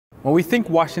When we think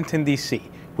Washington, D.C.,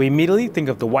 we immediately think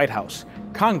of the White House,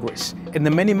 Congress, and the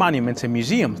many monuments and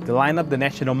museums that line up the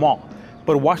National Mall.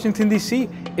 But Washington, D.C.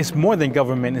 is more than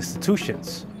government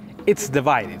institutions. It's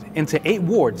divided into 8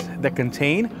 wards that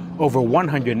contain over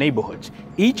 100 neighborhoods,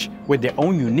 each with their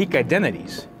own unique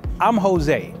identities. I'm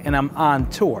Jose, and I'm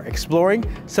on tour exploring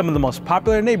some of the most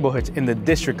popular neighborhoods in the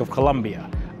District of Columbia.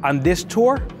 On this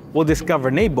tour, we'll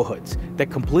discover neighborhoods that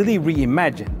completely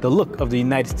reimagine the look of the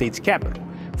United States Capitol.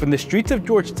 From the streets of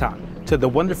Georgetown to the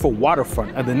wonderful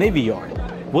waterfront of the Navy Yard,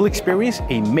 we'll experience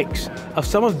a mix of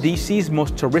some of DC's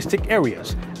most touristic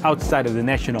areas outside of the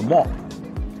National Mall.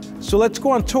 So let's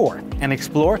go on tour and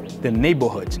explore the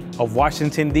neighborhoods of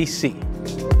Washington, D.C.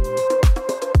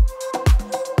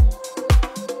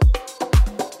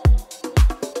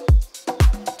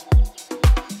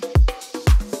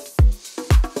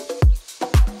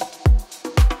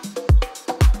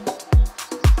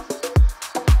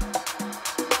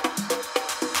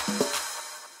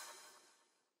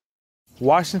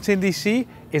 Washington, D.C.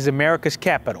 is America's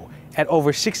capital. At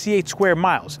over 68 square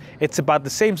miles, it's about the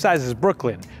same size as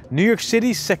Brooklyn, New York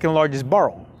City's second largest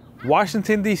borough.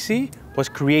 Washington, D.C. was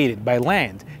created by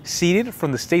land ceded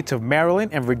from the states of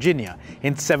Maryland and Virginia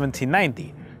in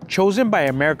 1790, chosen by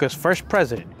America's first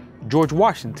president, George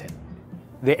Washington.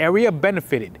 The area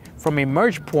benefited from a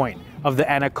merge point of the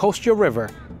Anacostia River,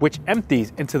 which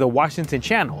empties into the Washington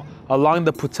Channel along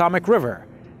the Potomac River.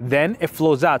 Then it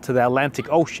flows out to the Atlantic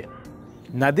Ocean.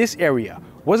 Now, this area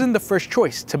wasn't the first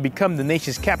choice to become the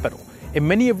nation's capital. In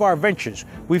many of our adventures,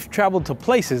 we've traveled to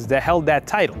places that held that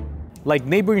title, like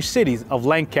neighboring cities of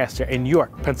Lancaster and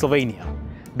York, Pennsylvania,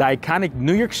 the iconic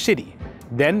New York City,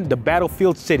 then the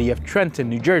battlefield city of Trenton,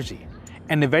 New Jersey,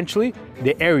 and eventually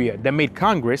the area that made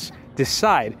Congress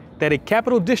decide that a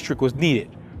capital district was needed,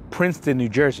 Princeton, New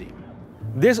Jersey.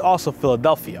 There's also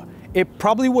Philadelphia. It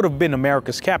probably would have been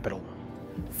America's capital.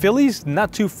 Philly's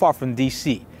not too far from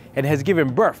DC, and has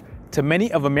given birth to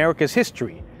many of America's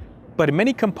history, but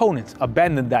many components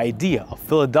abandoned the idea of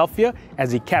Philadelphia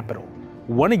as a capital.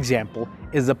 One example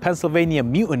is the Pennsylvania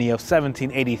Mutiny of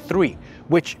 1783,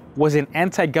 which was an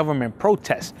anti-government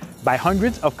protest by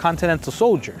hundreds of Continental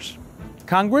soldiers.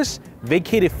 Congress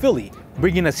vacated Philly,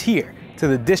 bringing us here to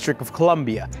the District of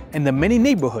Columbia and the many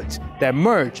neighborhoods that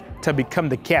merged to become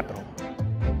the capital.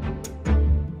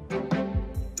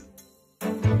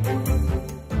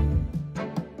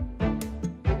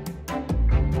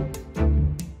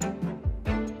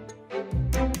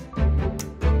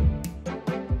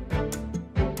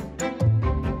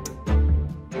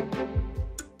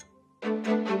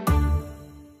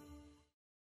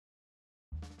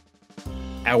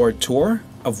 Our tour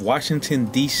of Washington,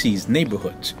 D.C.'s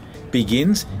neighborhoods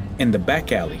begins in the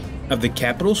back alley of the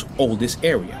capital's oldest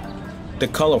area. The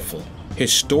colorful,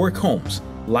 historic homes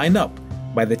line up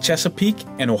by the Chesapeake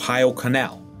and Ohio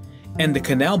Canal, and the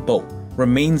canal boat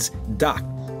remains docked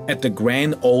at the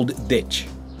Grand Old Ditch.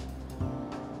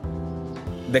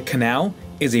 The canal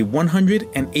is a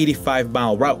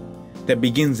 185-mile route that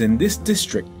begins in this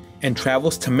district and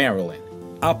travels to Maryland,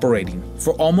 operating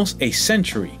for almost a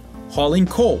century, hauling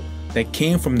coal that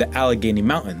came from the Allegheny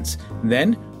Mountains,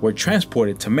 then were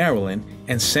transported to Maryland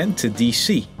and sent to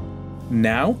DC.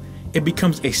 Now, it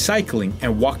becomes a cycling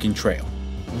and walking trail.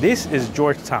 This is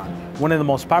Georgetown, one of the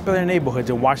most popular neighborhoods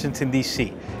in Washington,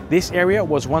 D.C. This area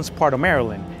was once part of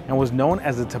Maryland and was known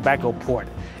as the Tobacco Port.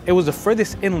 It was the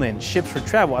furthest inland ships would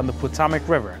travel on the Potomac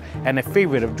River and a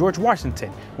favorite of George Washington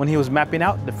when he was mapping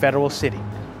out the federal city.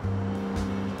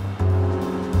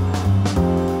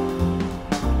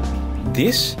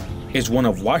 This is one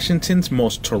of Washington's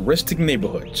most touristic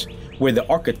neighborhoods, where the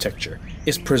architecture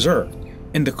is preserved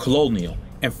in the colonial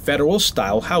and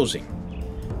federal-style housing.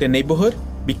 The neighborhood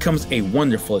becomes a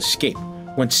wonderful escape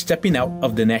when stepping out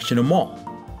of the National Mall.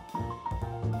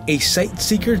 A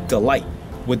sight-seeker's delight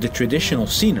with the traditional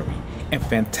scenery and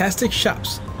fantastic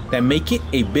shops that make it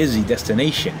a busy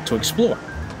destination to explore.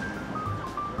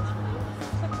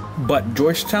 But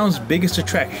Georgetown's biggest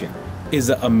attraction is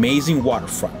the amazing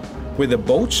waterfront, where the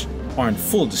boats are on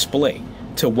full display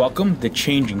to welcome the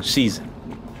changing season.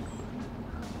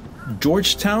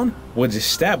 Georgetown was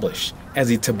established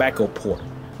as a tobacco port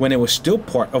when it was still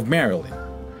part of Maryland.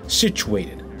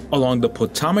 Situated along the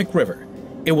Potomac River,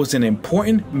 it was an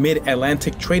important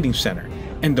mid-Atlantic trading center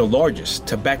and the largest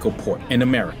tobacco port in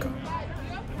America.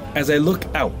 As I look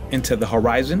out into the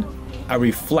horizon, I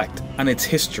reflect on its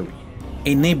history.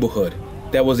 A neighborhood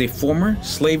that was a former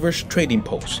slavers' trading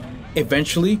post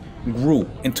eventually grew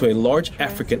into a large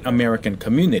African American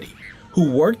community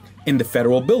who worked in the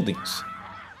federal buildings.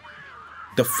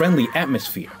 The friendly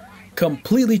atmosphere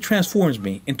completely transforms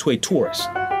me into a tourist.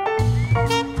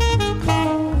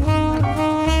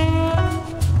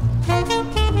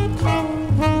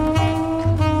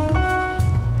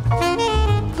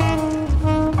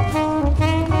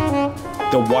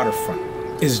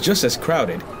 Waterfront is just as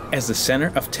crowded as the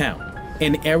center of town,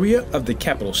 an area of the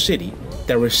capital city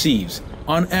that receives,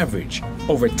 on average,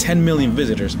 over 10 million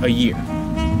visitors a year.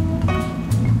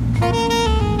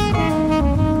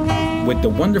 With the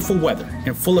wonderful weather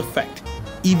in full effect,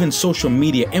 even social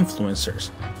media influencers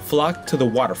flock to the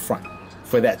waterfront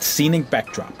for that scenic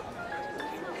backdrop.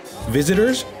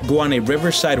 Visitors go on a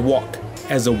riverside walk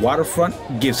as the waterfront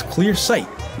gives clear sight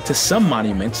to some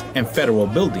monuments and federal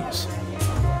buildings.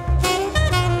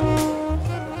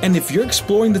 And if you're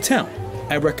exploring the town,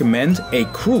 I recommend a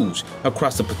cruise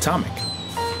across the Potomac.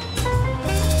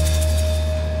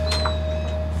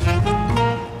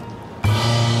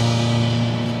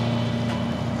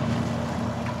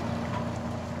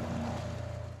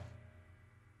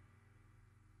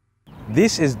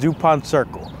 This is DuPont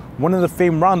Circle, one of the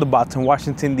famed roundabouts in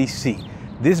Washington, D.C.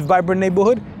 This vibrant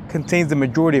neighborhood contains the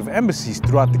majority of embassies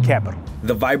throughout the capital.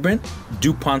 The vibrant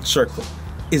DuPont Circle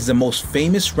is the most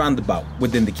famous roundabout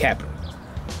within the capital.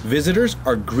 Visitors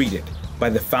are greeted by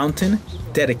the fountain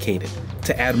dedicated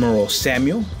to Admiral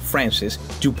Samuel Francis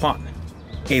DuPont,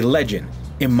 a legend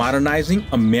in modernizing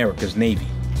America's Navy.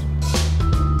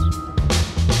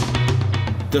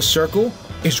 The Circle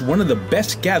is one of the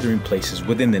best gathering places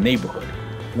within the neighborhood,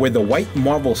 where the white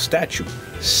marble statue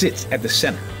sits at the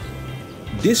center.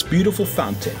 This beautiful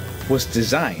fountain was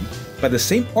designed by the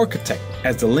same architect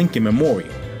as the Lincoln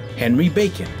Memorial, Henry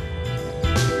Bacon.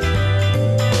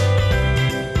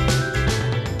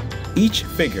 Each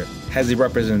figure has a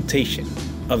representation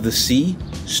of the sea,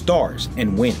 stars,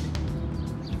 and wind.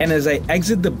 And as I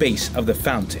exit the base of the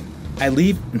fountain, I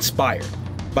leave inspired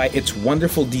by its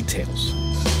wonderful details.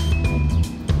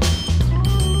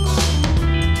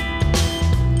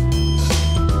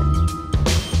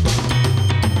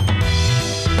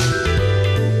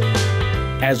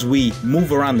 As we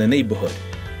move around the neighborhood,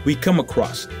 we come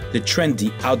across the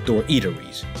trendy outdoor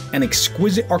eateries and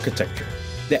exquisite architecture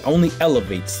that only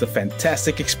elevates the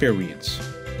fantastic experience.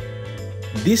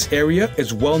 This area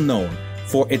is well known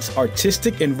for its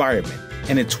artistic environment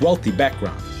and its wealthy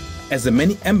background, as the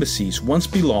many embassies once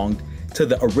belonged to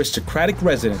the aristocratic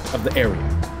residents of the area.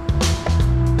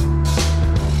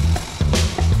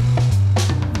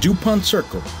 DuPont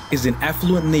Circle is an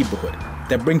affluent neighborhood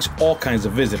that brings all kinds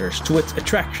of visitors to its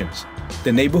attractions.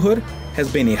 The neighborhood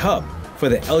has been a hub for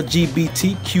the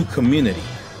LGBTQ community,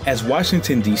 as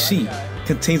Washington, D.C.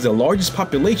 contains the largest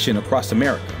population across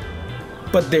America.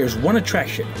 But there's one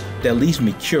attraction that leaves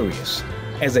me curious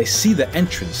as I see the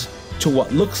entrance to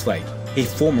what looks like a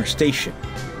former station.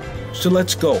 So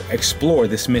let's go explore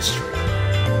this mystery.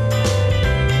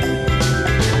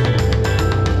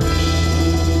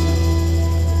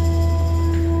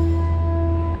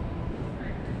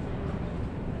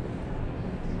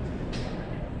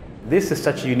 This is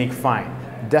such a unique find.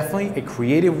 Definitely a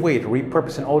creative way to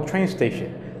repurpose an old train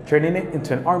station, turning it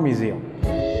into an art museum.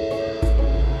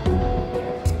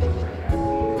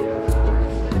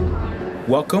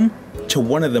 Welcome to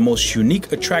one of the most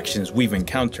unique attractions we've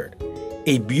encountered,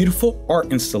 a beautiful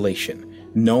art installation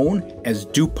known as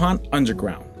DuPont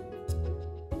Underground.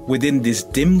 Within this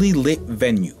dimly lit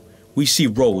venue, we see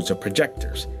rows of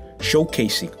projectors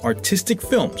showcasing artistic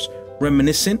films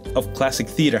reminiscent of classic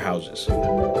theater houses.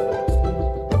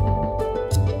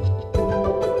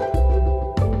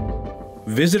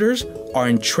 Visitors are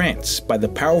entranced by the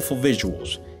powerful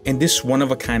visuals in this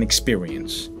one-of-a-kind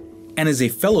experience. And as a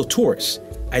fellow tourist,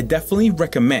 I definitely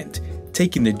recommend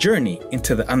taking the journey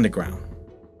into the underground.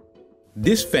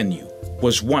 This venue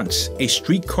was once a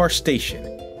streetcar station,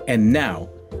 and now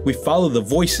we follow the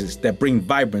voices that bring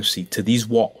vibrancy to these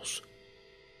walls.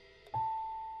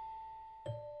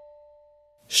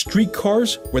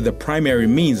 Streetcars were the primary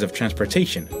means of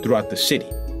transportation throughout the city.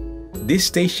 This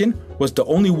station was the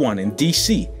only one in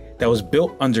D.C. that was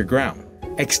built underground,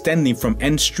 extending from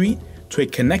N Street to a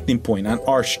connecting point on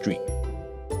R Street.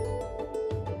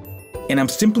 And I'm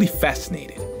simply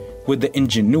fascinated with the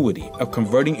ingenuity of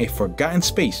converting a forgotten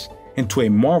space into a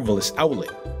marvelous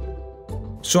outlet.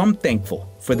 So I'm thankful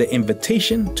for the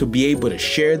invitation to be able to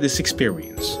share this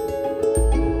experience.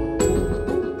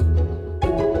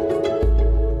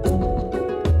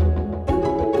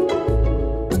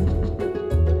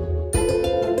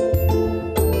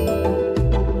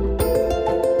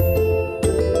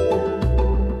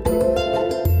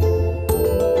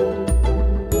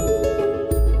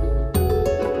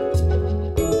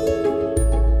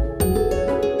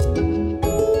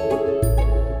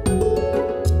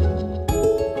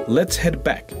 Let's head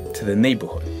back to the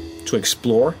neighborhood to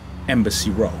explore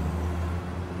Embassy Row.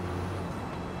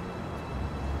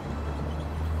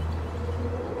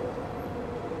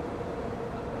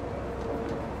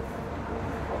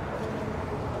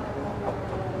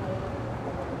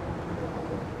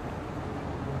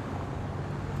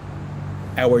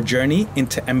 Our journey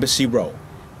into Embassy Row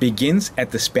begins at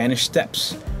the Spanish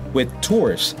Steps, with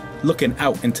tourists looking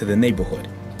out into the neighborhood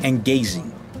and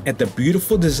gazing at the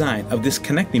beautiful design of this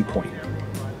connecting point.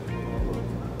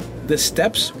 The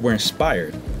steps were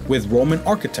inspired with Roman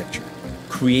architecture,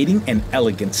 creating an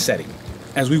elegant setting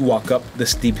as we walk up the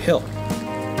steep hill.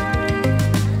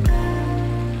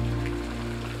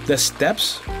 The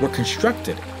steps were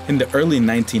constructed in the early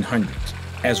 1900s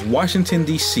as Washington,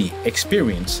 D.C.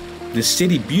 experienced the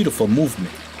City Beautiful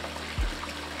movement.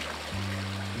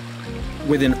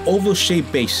 With an oval-shaped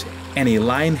basin and a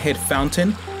lion head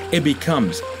fountain, it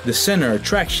becomes the center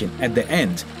attraction at the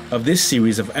end of this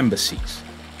series of embassies.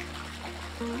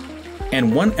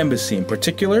 And one embassy in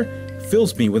particular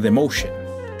fills me with emotion.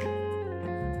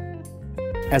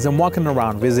 As I'm walking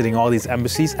around visiting all these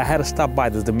embassies, I had to stop by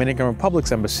the Dominican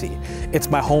Republic's embassy. It's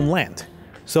my homeland.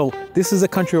 So this is the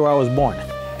country where I was born.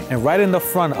 And right in the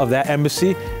front of that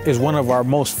embassy is one of our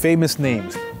most famous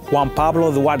names, Juan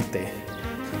Pablo Duarte.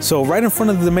 So right in front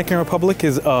of the Dominican Republic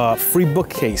is a free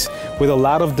bookcase with a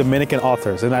lot of Dominican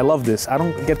authors. And I love this. I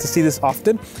don't get to see this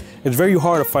often. It's very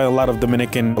hard to find a lot of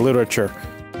Dominican literature.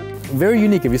 Very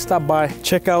unique. If you stop by,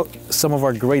 check out some of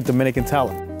our great Dominican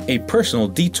talent. A personal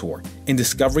detour in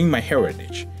discovering my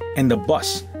heritage and the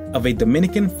bust of a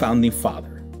Dominican founding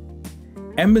father.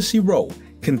 Embassy Row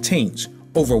contains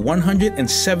over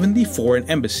 170 foreign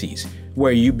embassies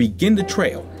where you begin the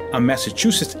trail on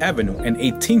Massachusetts Avenue and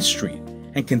 18th Street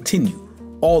and continue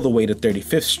all the way to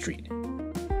 35th Street.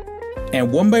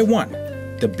 And one by one,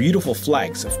 the beautiful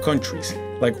flags of countries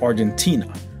like Argentina,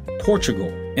 Portugal,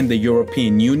 and the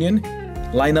European Union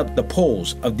line up the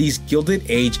poles of these Gilded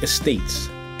Age estates.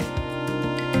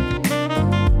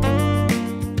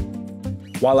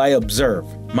 While I observe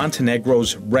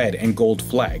Montenegro's red and gold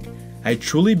flag, I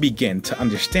truly begin to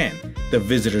understand the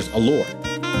visitor's allure.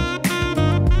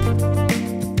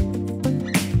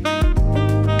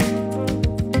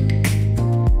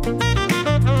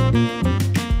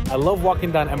 I love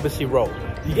walking down Embassy Row.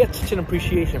 You get such an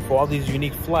appreciation for all these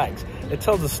unique flags. It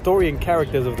tells the story and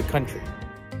characters of the country.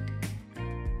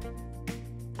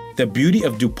 The beauty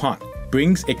of DuPont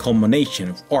brings a culmination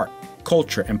of art,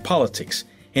 culture, and politics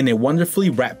in a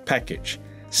wonderfully wrapped package,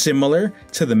 similar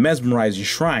to the mesmerizing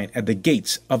shrine at the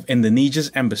gates of Indonesia's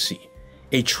embassy,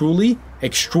 a truly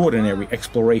extraordinary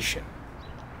exploration.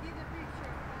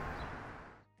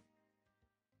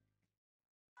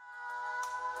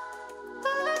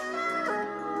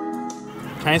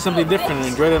 Trying something different and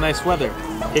enjoy the nice weather.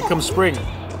 Here comes spring.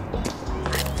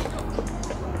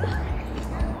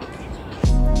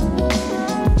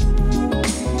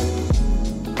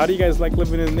 How do you guys like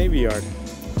living in the Navy Yard?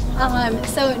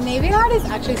 So Navy Yard is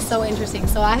actually so interesting.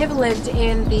 So I have lived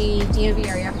in the DMV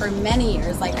area for many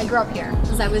years. Like I grew up here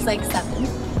since I was like 7.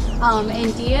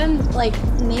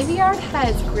 And Navy Yard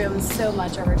has grown so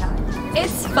much over time.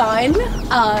 It's fun,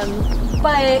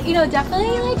 but you know,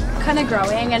 definitely like kind of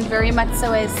growing and very much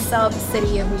so a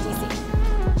sub-city of DC.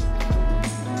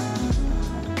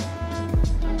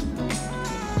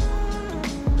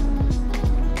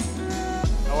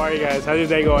 How are you guys? How's your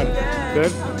day going?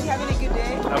 Good? Are we having a good day?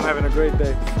 I'm having a great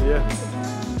day,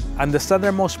 yeah. On the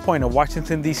southernmost point of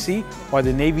Washington, D.C. are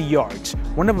the Navy Yards,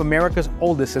 one of America's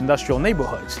oldest industrial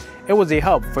neighborhoods. It was a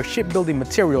hub for shipbuilding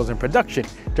materials and production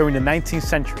during the 19th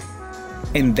century.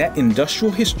 And that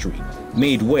industrial history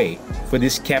made way for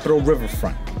this Capitol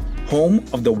Riverfront, home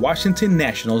of the Washington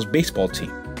Nationals baseball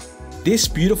team. This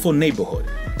beautiful neighborhood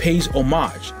pays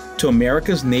homage to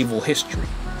America's naval history,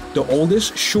 the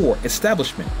oldest shore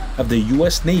establishment of the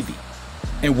U.S. Navy,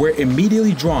 and we're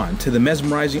immediately drawn to the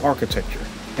mesmerizing architecture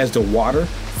as the water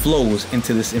flows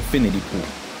into this infinity pool.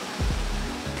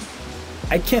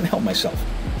 I can't help myself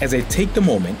as I take the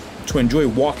moment to enjoy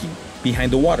walking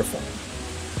behind the waterfall.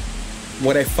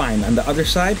 What I find on the other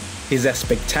side is that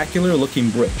spectacular looking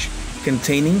bridge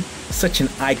containing such an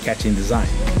eye-catching design.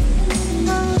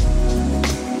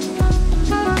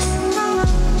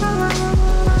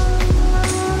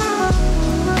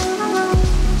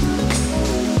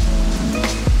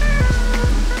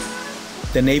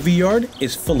 The Navy Yard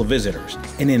is full of visitors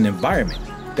in an environment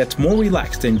that's more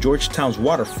relaxed than Georgetown's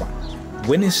Waterfront,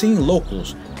 witnessing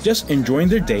locals just enjoying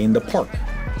their day in the park.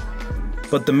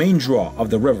 But the main draw of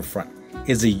the riverfront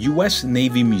is a U.S.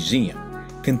 Navy museum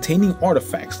containing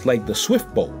artifacts like the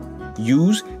swift boat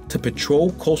used to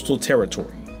patrol coastal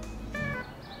territory.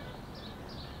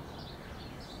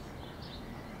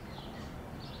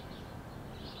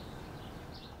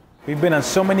 We've been on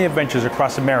so many adventures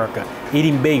across America,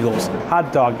 eating bagels,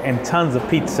 hot dog, and tons of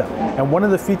pizza. And one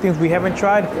of the few things we haven't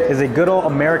tried is a good old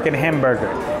American hamburger.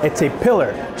 It's a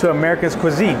pillar to America's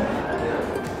cuisine.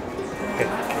 Okay.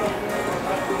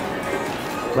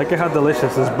 Look at how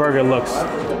delicious this burger looks.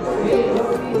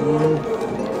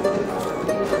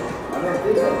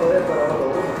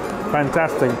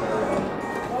 Fantastic.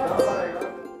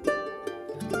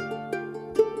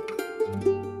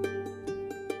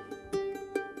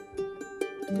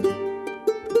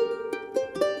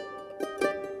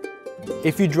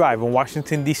 If you drive in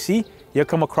Washington, D.C., you'll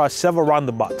come across several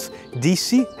roundabouts.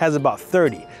 D.C. has about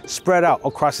 30 spread out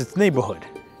across its neighborhood.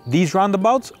 These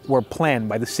roundabouts were planned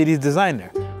by the city's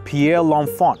designer, Pierre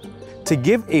L'Enfant, to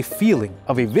give a feeling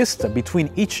of a vista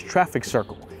between each traffic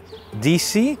circle.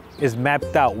 D.C. is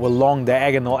mapped out with long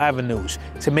diagonal avenues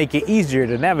to make it easier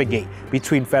to navigate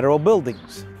between federal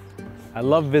buildings. I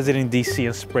love visiting D.C.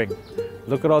 in spring.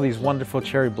 Look at all these wonderful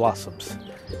cherry blossoms.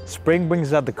 Spring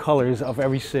brings out the colors of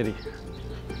every city.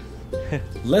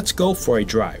 Let's go for a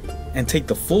drive and take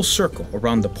the full circle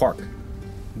around the park.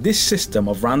 This system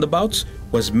of roundabouts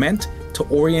was meant to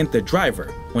orient the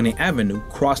driver when an avenue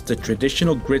crossed the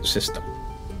traditional grid system.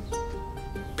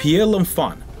 Pierre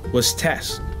L'Enfant was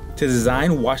tasked to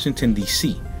design Washington,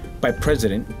 D.C. by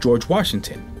President George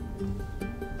Washington.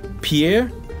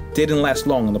 Pierre didn't last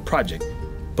long on the project,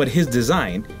 but his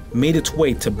design made its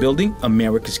way to building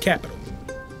America's capital.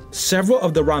 Several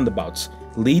of the roundabouts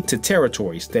lead to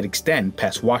territories that extend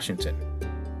past Washington.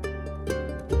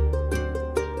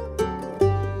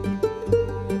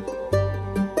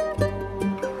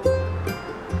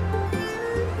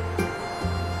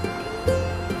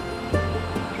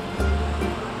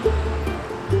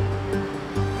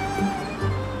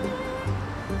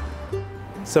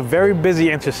 It's a very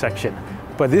busy intersection,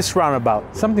 but this roundabout,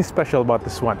 something special about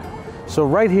this one. So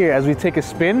right here, as we take a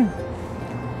spin,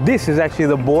 this is actually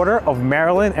the border of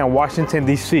Maryland and Washington,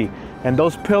 D.C. And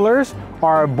those pillars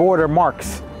are border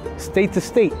marks, state to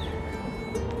state.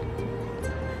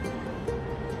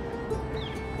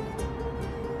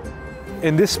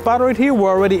 In this spot right here, we're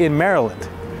already in Maryland.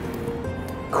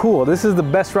 Cool, this is the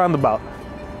best roundabout.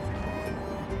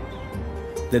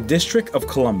 The District of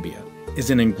Columbia is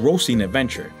an engrossing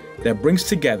adventure that brings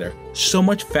together so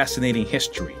much fascinating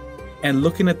history. And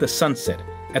looking at the sunset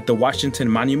at the Washington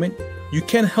Monument, you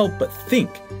can't help but think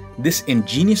this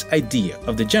ingenious idea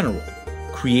of the general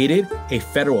created a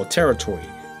federal territory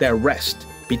that rests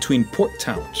between port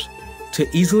towns to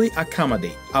easily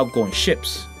accommodate outgoing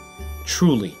ships.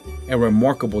 Truly a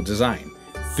remarkable design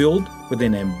filled with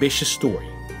an ambitious story.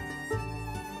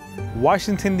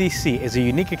 Washington, D.C. is a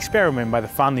unique experiment by the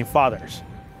Founding Fathers,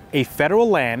 a federal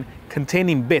land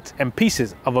containing bits and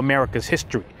pieces of America's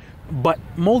history, but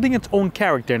molding its own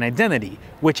character and identity,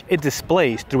 which it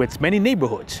displays through its many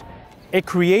neighborhoods. It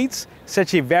creates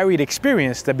such a varied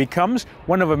experience that becomes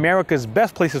one of America's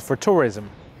best places for tourism.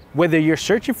 Whether you're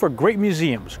searching for great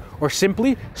museums or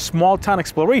simply small-town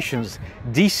explorations,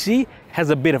 DC has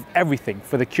a bit of everything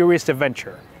for the curious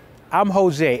adventurer. I'm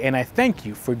Jose, and I thank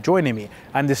you for joining me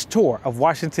on this tour of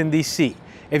Washington, D.C.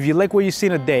 If you like what you've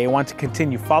seen today and want to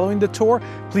continue following the tour,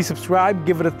 please subscribe,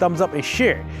 give it a thumbs up, and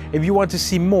share. If you want to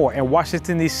see more in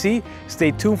Washington, D.C.,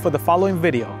 stay tuned for the following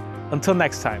video. Until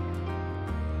next time.